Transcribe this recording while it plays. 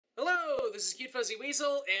this is Cute Fuzzy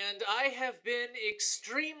Weasel, and I have been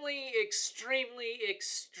extremely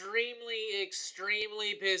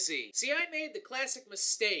busy. See, I made the classic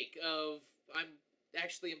mistake of, I'm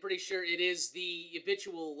pretty sure it is the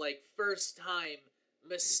habitual, first time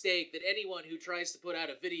mistake that anyone who tries to put out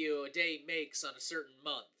a video a day makes on a certain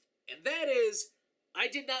month. And that is, I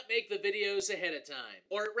did not make the videos ahead of time.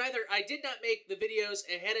 Or rather, I did not make the videos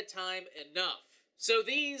ahead of time enough. So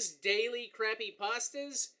these daily crappy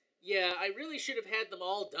pastas, yeah, I really should have had them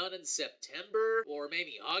all done in September, or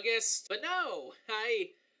maybe August. But no,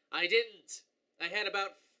 I didn't. I had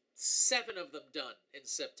about 7 of them done in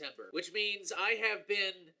September, which means I have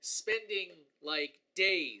been spending,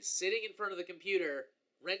 days sitting in front of the computer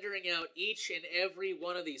rendering out each and every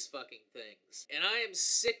one of these fucking things. And I am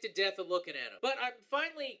sick to death of looking at them. But I'm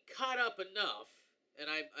finally caught up enough,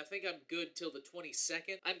 and I think I'm good till the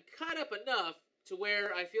 22nd. I'm caught up enough to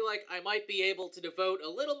where I feel like I might be able to devote a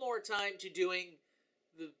little more time to doing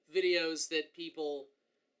the videos that people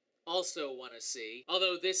also want to see.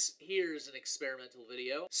 Although this here's an experimental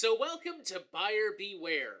video. So welcome to Buyer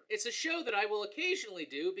Beware. It's a show that I will occasionally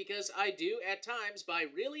do because I do, at times, buy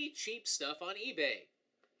really cheap stuff on eBay.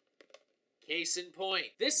 Case in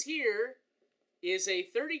point. This here is a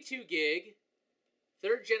 32 gig,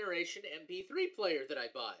 3rd generation MP3 player that I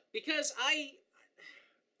bought. Because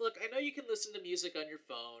look, I know you can listen to music on your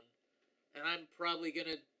phone, and I'm probably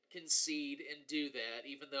gonna concede and do that,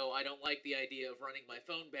 even though I don't like the idea of running my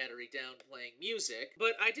phone battery down playing music.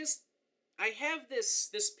 But I have this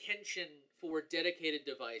penchant for dedicated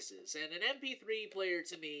devices, and an MP3 player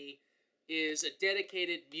to me is a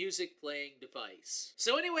dedicated music playing device.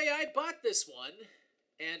 So anyway, I bought this one,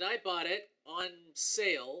 and I bought it on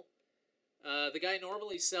sale. The guy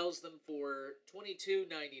normally sells them for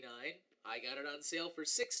 $22.99. I got it on sale for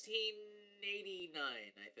 $16.89,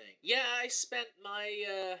 I think. Yeah, I spent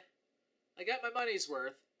my, I got my money's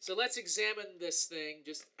worth. So let's examine this thing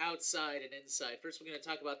just outside and inside. First, we're going to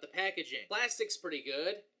talk about the packaging. Plastic's pretty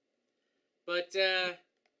good. But,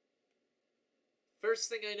 first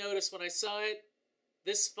thing I noticed when I saw it,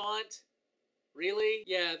 this font, really?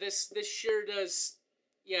 Yeah, this sure does,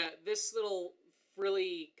 yeah, this little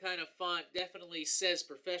frilly kind of font definitely says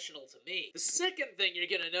professional to me. The second thing you're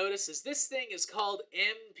gonna notice is this thing is called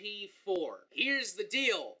MP4. Here's the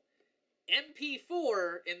deal.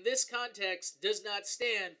 MP4, in this context, does not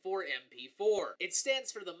stand for MP4. It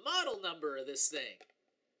stands for the model number of this thing.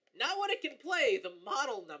 Not what it can play, the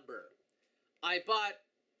model number. I bought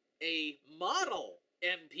a model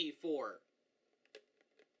MP4.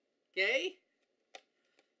 Okay?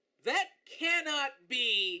 That cannot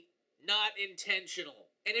be not intentional.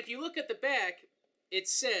 And if you look at the back, it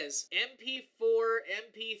says MP4,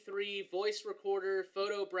 MP3, voice recorder,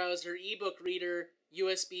 photo browser, ebook reader,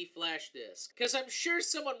 USB flash disk. Because I'm sure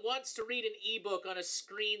someone wants to read an ebook on a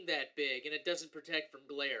screen that big and it doesn't protect from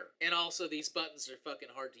glare. And also these buttons are fucking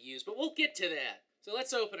hard to use, but we'll get to that. So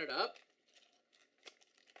let's open it up.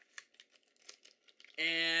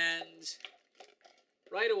 And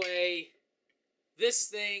right away, this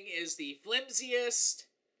thing is the flimsiest,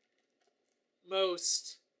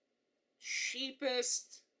 most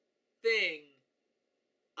cheapest thing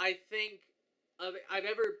I think I've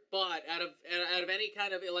ever bought out of any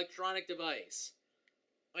kind of electronic device.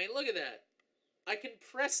 I mean, look at that. I can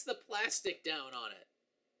press the plastic down on it.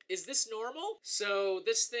 Is this normal? So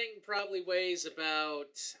this thing probably weighs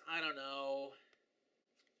about, I don't know,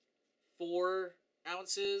 4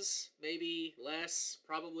 ounces, maybe less,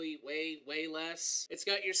 probably way less. It's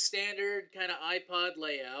got your standard kind of iPod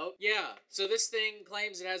layout. Yeah, so this thing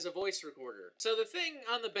claims it has a voice recorder. So the thing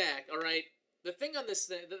on the back, alright, the thing on this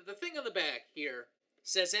thing, the thing on the back here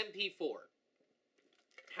says MP4.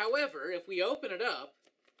 However, if we open it up,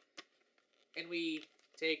 and we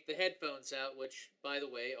take the headphones out, which, by the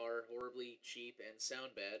way, are horribly cheap and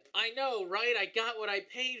sound bad. I know, right? I got what I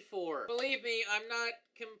paid for. Believe me, I'm not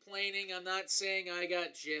complaining. I'm not saying I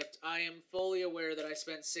got gypped. I am fully aware that I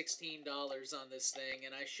spent $16 on this thing,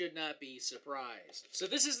 and I should not be surprised. So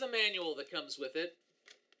this is the manual that comes with it.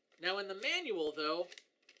 Now, in the manual, though,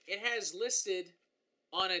 it has listed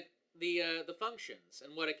on it the functions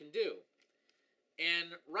and what it can do.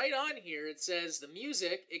 And right on here, it says the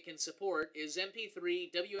music it can support is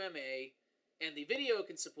MP3, WMA, and the video it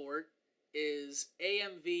can support is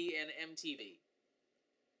AMV and MTV.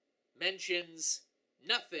 Mentions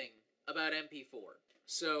nothing about MP4.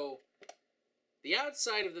 So, the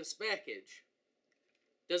outside of this package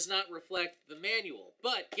does not reflect the manual.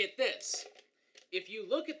 But, get this. If you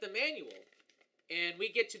look at the manual, and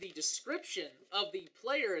we get to the description of the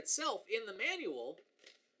player itself in the manual,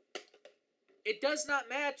 it does not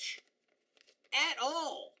match at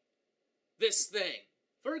all this thing.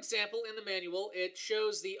 For example, in the manual, it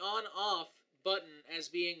shows the on-off button as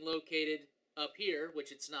being located up here,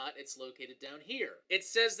 which it's not, it's located down here. It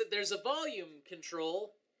says that there's a volume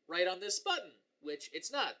control right on this button, which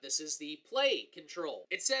it's not. This is the play control.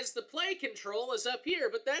 It says the play control is up here,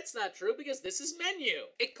 but that's not true because this is menu.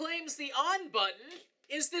 It claims the on button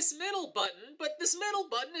is this middle button, but this middle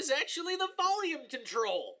button is actually the volume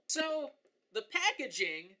control. So, the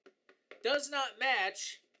packaging does not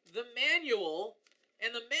match the manual,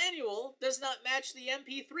 and the manual does not match the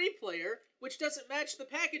MP3 player, which doesn't match the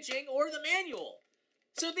packaging or the manual.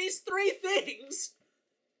 So these three things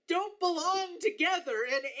don't belong together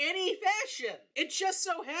in any fashion. It just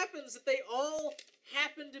so happens that they all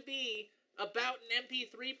happen to be about an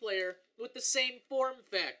MP3 player with the same form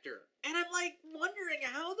factor. And I'm like wondering,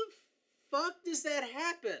 how the fuck does that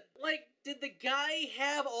happen? Like, did the guy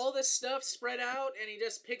have all this stuff spread out and he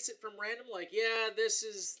just picks it from random? Like, yeah, this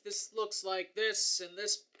looks like this, and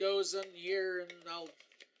this goes in here, and I'll...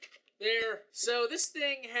 There. So this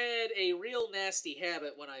thing had a real nasty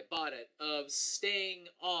habit when I bought it of staying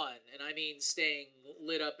on, and I mean staying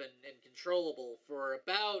lit up and controllable for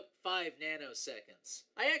about 5 nanoseconds.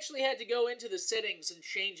 I actually had to go into the settings and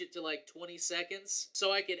change it to like 20 seconds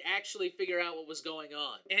so I could actually figure out what was going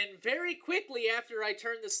on. And very quickly after I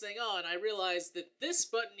turned this thing on, I realized that this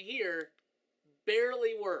button here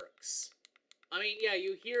barely works. I mean, yeah,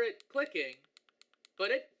 you hear it clicking, but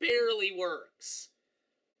it barely works.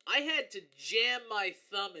 I had to jam my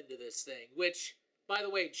thumb into this thing, which, by the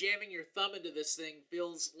way, jamming your thumb into this thing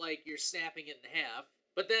feels like you're snapping it in half.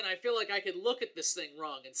 But then I feel like I could look at this thing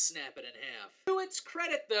wrong and snap it in half. To its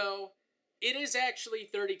credit, though, it is actually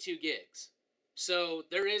 32 gigs. So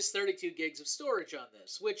there is 32 gigs of storage on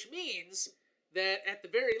this, which means that at the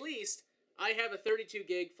very least, I have a 32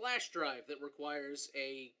 gig flash drive that requires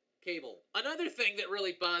a cable. Another thing that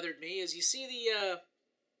really bothered me is you see the,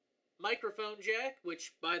 microphone jack,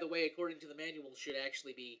 which, by the way, according to the manual, should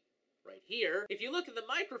actually be right here. If you look at the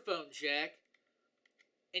microphone jack,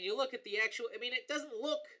 and you look at the actual... I mean, it doesn't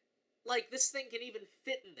look like this thing can even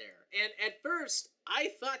fit in there. And at first, I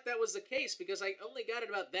thought that was the case, because I only got it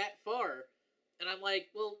about that far, and I'm like,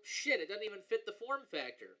 well, shit, it doesn't even fit the form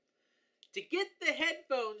factor. To get the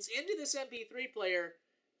headphones into this MP3 player,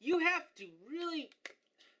 you have to really...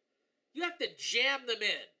 You have to jam them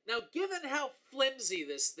in. Now, given how flimsy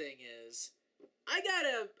this thing is, I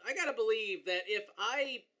gotta believe that if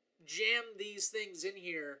I jam these things in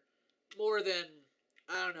here more than,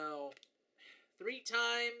 I don't know, 3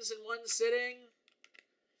 times in one sitting,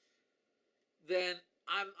 then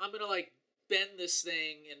I'm gonna, like, bend this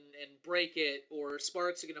thing and break it, or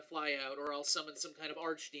sparks are gonna fly out, or I'll summon some kind of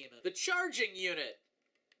archdemon. The charging unit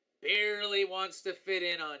barely wants to fit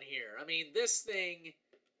in on here. I mean, this thing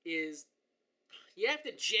is... You have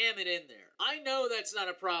to jam it in there. I know that's not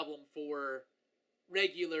a problem for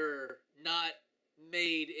regular, not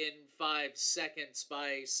made in 5 seconds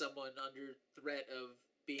by someone under threat of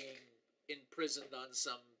being imprisoned on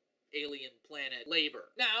some alien planet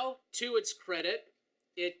labor. Now, to its credit,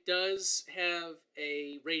 it does have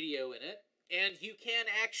a radio in it, and you can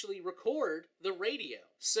actually record the radio.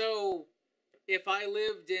 So... if I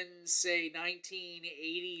lived in, say,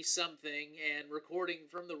 1980-something, and recording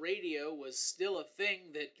from the radio was still a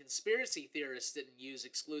thing that conspiracy theorists didn't use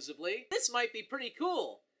exclusively, this might be pretty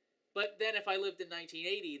cool. But then if I lived in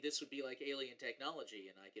 1980, this would be like alien technology,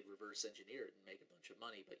 and I could reverse engineer it and make a bunch of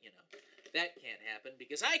money, but, you know, that can't happen,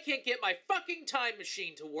 because I can't get my fucking time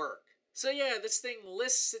machine to work. So yeah, this thing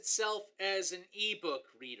lists itself as an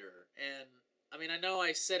ebook reader, and, I mean, I know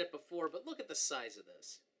I said it before, but look at the size of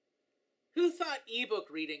this. Who thought ebook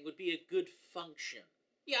reading would be a good function?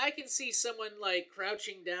 Yeah, I can see someone, like,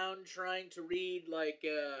 crouching down trying to read, like,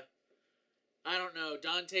 I don't know,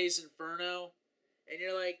 Dante's Inferno, and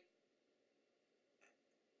you're like,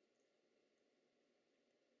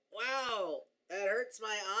 wow, that hurts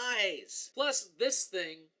my eyes. Plus, this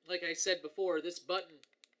thing, like I said before, this button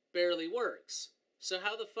barely works. So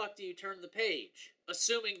how the fuck do you turn the page?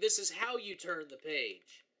 Assuming this is how you turn the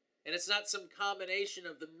page. And it's not some combination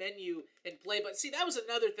of the menu and play button. See, that was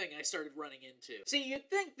another thing I started running into. See, you'd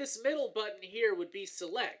think this middle button here would be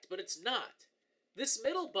select, but it's not. This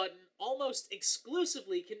middle button almost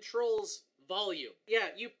exclusively controls volume. Yeah,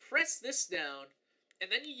 you press this down,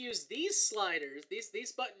 and then you use these sliders,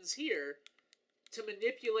 these buttons here, to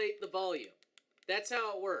manipulate the volume. That's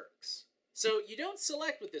how it works. So you don't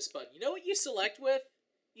select with this button. You know what you select with?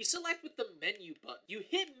 You select with the menu button. You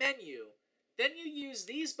hit menu, then you use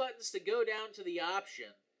these buttons to go down to the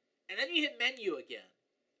option, and then you hit menu again.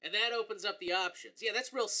 And that opens up the options. Yeah,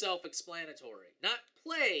 that's real self-explanatory. Not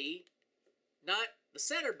play, not the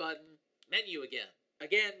center button, menu again.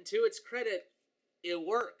 Again, to its credit, it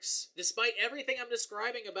works. Despite everything I'm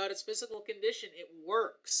describing about its physical condition, it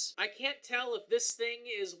works. I can't tell if this thing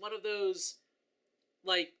is one of those,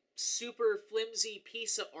 like, super flimsy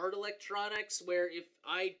piece of art electronics where if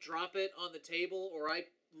I drop it on the table or I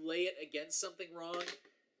lay it against something wrong,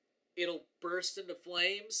 it'll burst into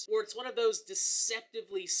flames. Or it's one of those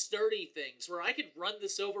deceptively sturdy things where I could run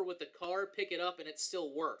this over with the car, pick it up, and it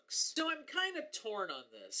still works. So I'm kind of torn on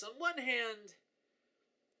this. On one hand,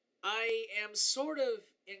 I am sort of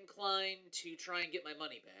inclined to try and get my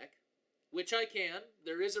money back, which I can.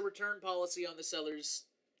 There is a return policy on the seller's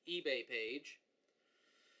eBay page.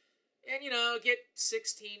 And, you know, get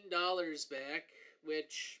 $16 back,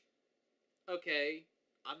 which, okay,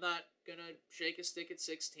 I'm not gonna shake a stick at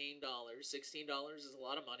 $16. $16 is a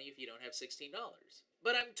lot of money if you don't have $16.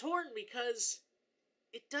 But I'm torn because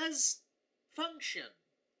it does function.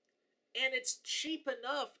 And it's cheap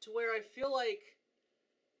enough to where I feel like,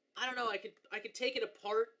 I don't know, I could take it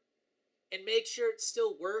apart and make sure it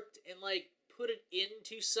still worked and, like, put it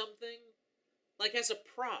into something, like, as a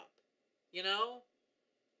prop, you know?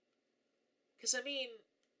 Because, I mean,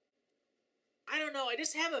 I don't know, I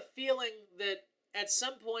just have a feeling that at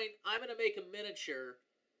some point I'm going to make a miniature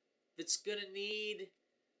that's going to need,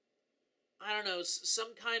 I don't know,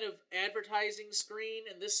 some kind of advertising screen,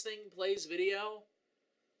 and this thing plays video.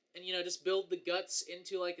 And, you know, just build the guts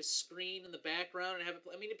into, like, a screen in the background and have it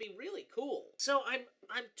play. I mean, it'd be really cool. So I'm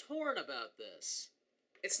torn about this.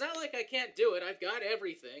 It's not like I can't do it. I've got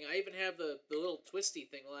everything. I even have the little twisty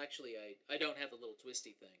thing. Well, actually, I don't have the little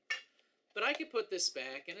twisty thing. But I could put this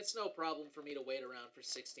back, and it's no problem for me to wait around for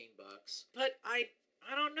 16 bucks. But I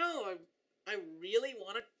don't know. I really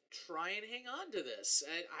want to try and hang on to this.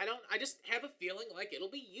 I just have a feeling like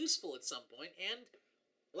it'll be useful at some point, and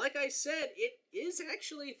like I said, it is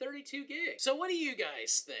actually 32 gigs. So what do you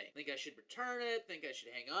guys think? Think I should return it? Think I should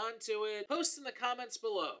hang on to it? Post in the comments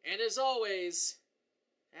below. And as always,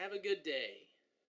 have a good day.